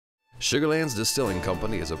Sugarlands Distilling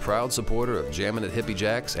Company is a proud supporter of Jammin' at Hippie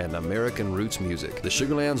Jack's and American roots music. The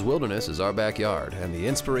Sugarlands Wilderness is our backyard and the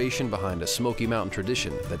inspiration behind a Smoky Mountain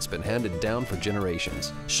tradition that's been handed down for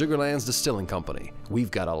generations. Sugarlands Distilling Company, we've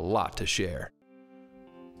got a lot to share.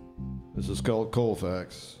 This is called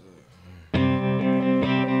Colfax.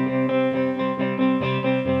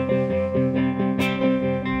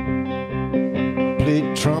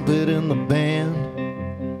 Played trumpet in the band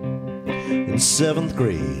in 7th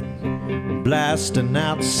grade, blasting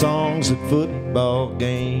out songs at football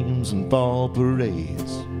games and fall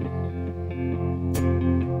parades.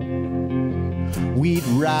 We'd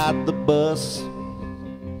ride the bus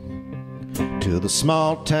to the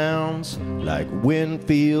small towns like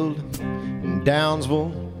Winfield and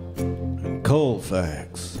Downsville and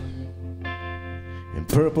Colfax, in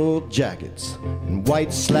purple jackets and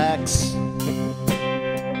white slacks.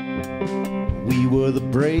 We were the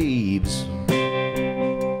Braves,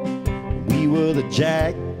 we were the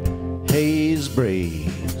Jack Hayes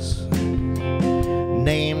Braves,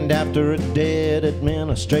 named after a dead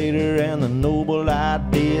administrator and the noble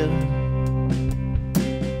idea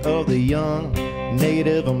of the young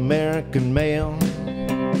Native American male.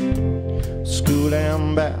 School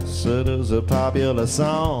ambassadors, a popular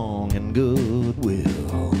song and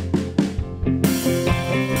goodwill.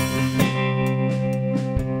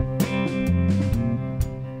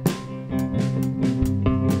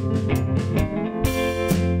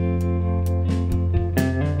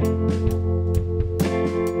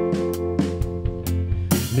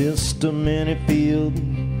 Mr. Minifield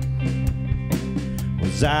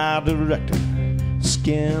was our director,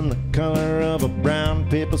 skin the color of a brown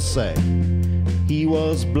paper sack. He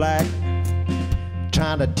was black,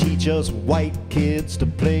 trying to teach us white kids to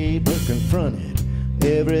play, but confronted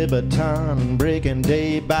every baton breaking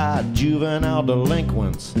day by juvenile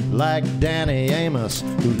delinquents like Danny Amos,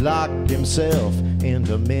 who locked himself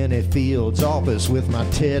into Minifield's office with my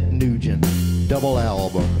Ted Nugent double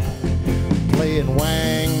album, playing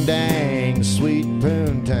Wang Dang, Sweet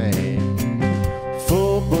Poontang,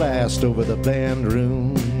 full blast over the band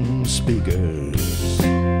room speakers.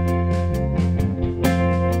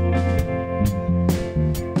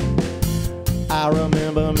 I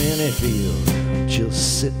remember Minifield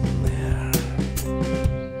just sitting there,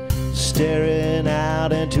 staring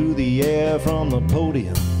out into the air from the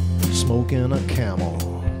podium, smoking a Camel,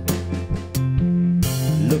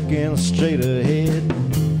 looking straight ahead,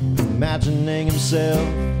 imagining himself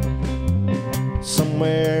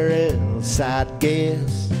somewhere else, I'd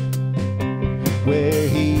guess, where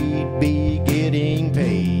he'd be getting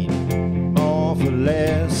paid awful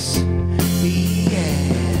less.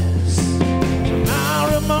 Yes,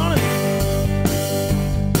 tomorrow morning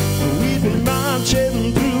we'd be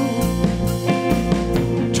marching through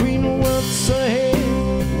between what's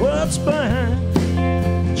ahead, what's behind,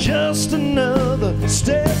 just another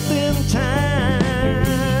step in time.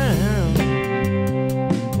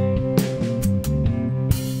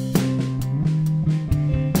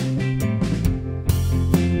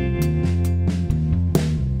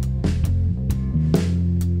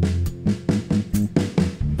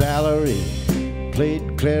 Valerie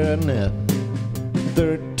played clarinet,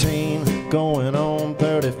 13 going on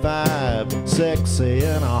 35, sexy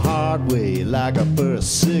in a hard way like a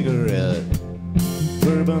first cigarette,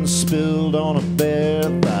 bourbon spilled on a bare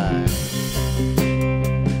thigh.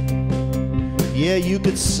 Yeah, you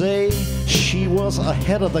could say she was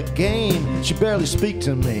ahead of the game. She barely speak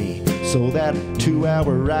to me, so that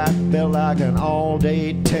 2-hour ride felt like an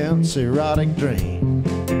all-day tense erotic dream.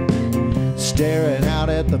 Staring out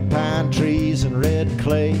at the pine trees and red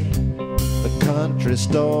clay, the country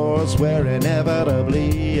stores where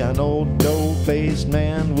inevitably an old dough-faced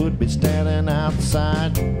man would be standing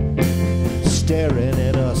outside, staring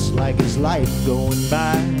at us like his life going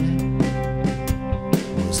by.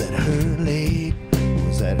 Was that her leg?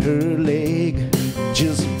 Was that her leg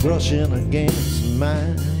just brushing against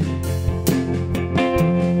mine?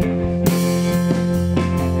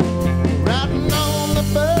 Riding on the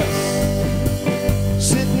bus,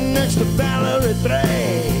 sitting next to Valerie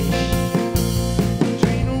Thrash,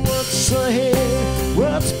 between what's ahead,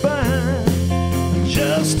 what's behind,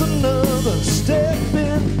 just another step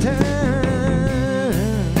in time.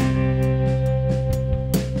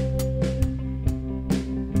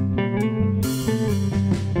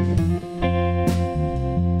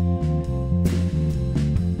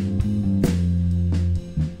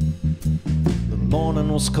 The morning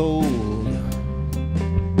was cold,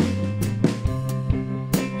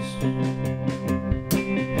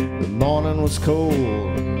 the morning was cold,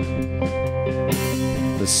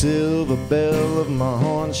 the silver bell of my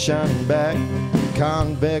horn shining back,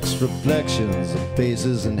 convex reflections of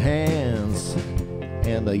faces and hands,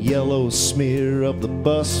 and a yellow smear of the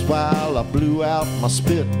bus while I blew out my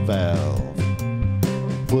spit valve.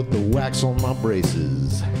 Put the wax on my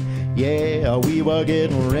braces. Yeah, we were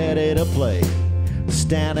getting ready to play.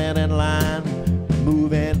 Standing in line,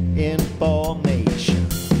 moving in formation.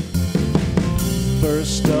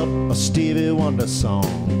 First up, a Stevie Wonder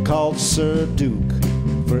song called Sir Duke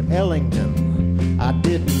for Ellington. I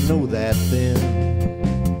didn't know that then.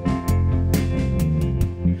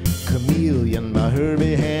 Chameleon by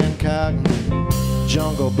Herbie Hancock.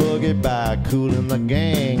 Jungle Boogie by Kool and the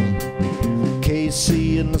Gang.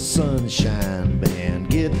 KC and the Sunshine Band.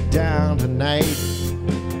 Get down tonight.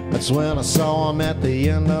 That's when I saw him at the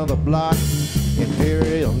end of the block.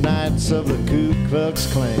 Imperial Knights of the Ku Klux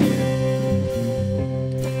Klan.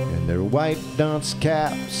 And their white dunce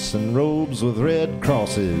caps and robes with red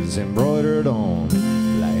crosses embroidered on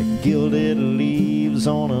like gilded leaves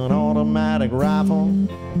on an automatic rifle,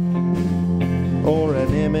 or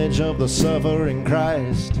an image of the suffering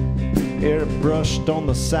Christ airbrushed on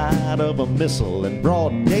the side of a missile in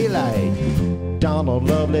broad daylight. Donald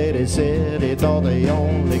Lovelady said he thought they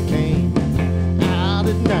only came out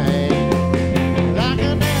at night. Like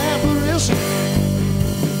an apparition,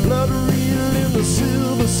 blood real in the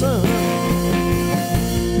silver sun.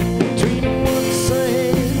 Between what's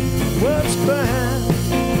saying, what's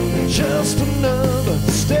behind, just another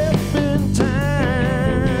step in time.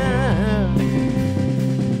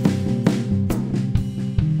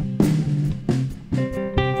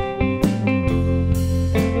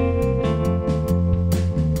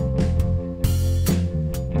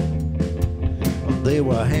 They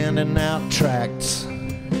were handing out tracts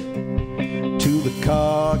to the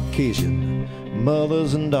Caucasian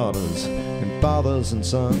mothers and daughters and fathers and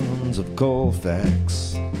sons of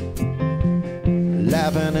Colfax,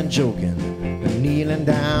 laughing and joking and kneeling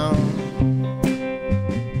down,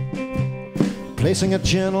 placing a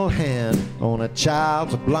gentle hand on a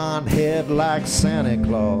child's blonde head like Santa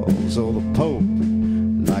Claus or the Pope,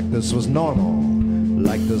 like this was normal,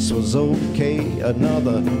 like this was okay.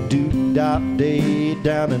 Another doo-dot day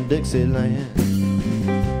down in Dixieland.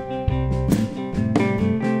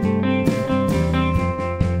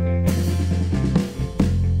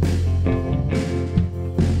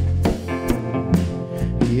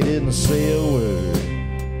 He didn't say a word.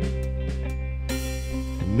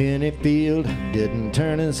 Minifield didn't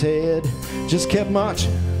turn his head, just kept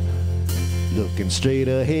marching, looking straight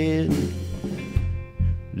ahead.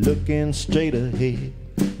 Looking straight ahead,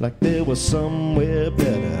 like there was somewhere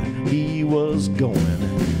better he was going.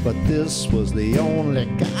 But this was the only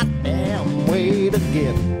goddamn way to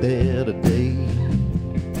get there today.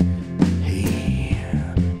 Hey,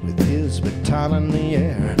 with his baton in the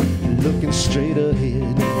air, looking straight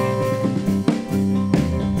ahead.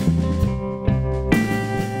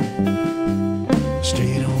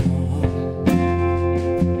 Straight on.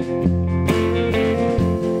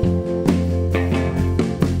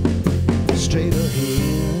 Straight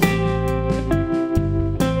ahead.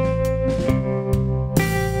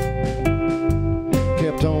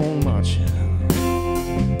 Kept on marching.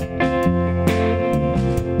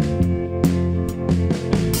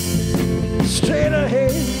 Straight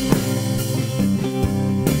ahead.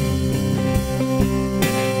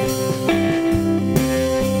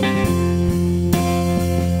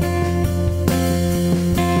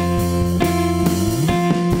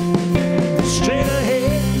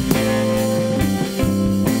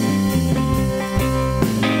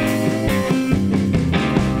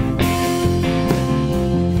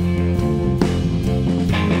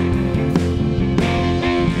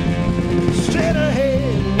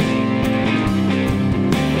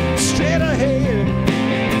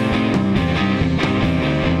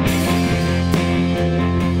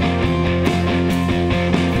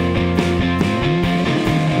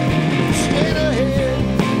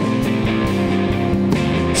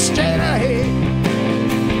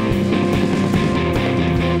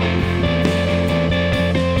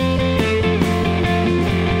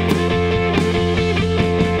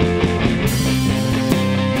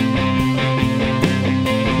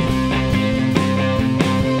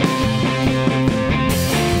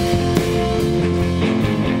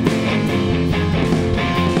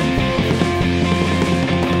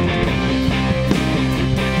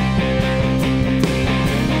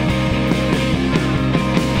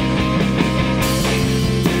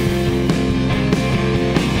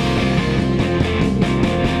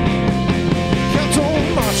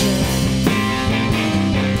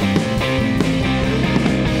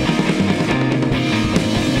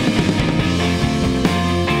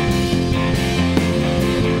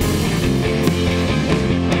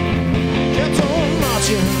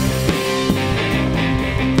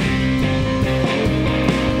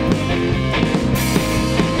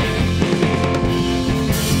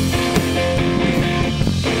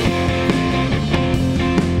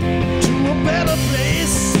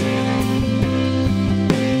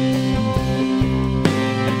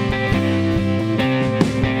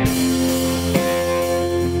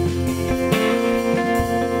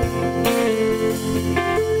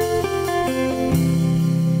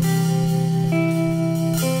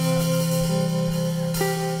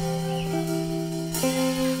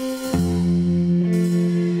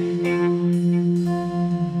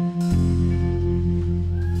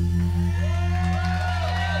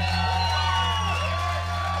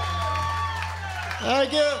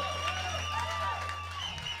 Thank you.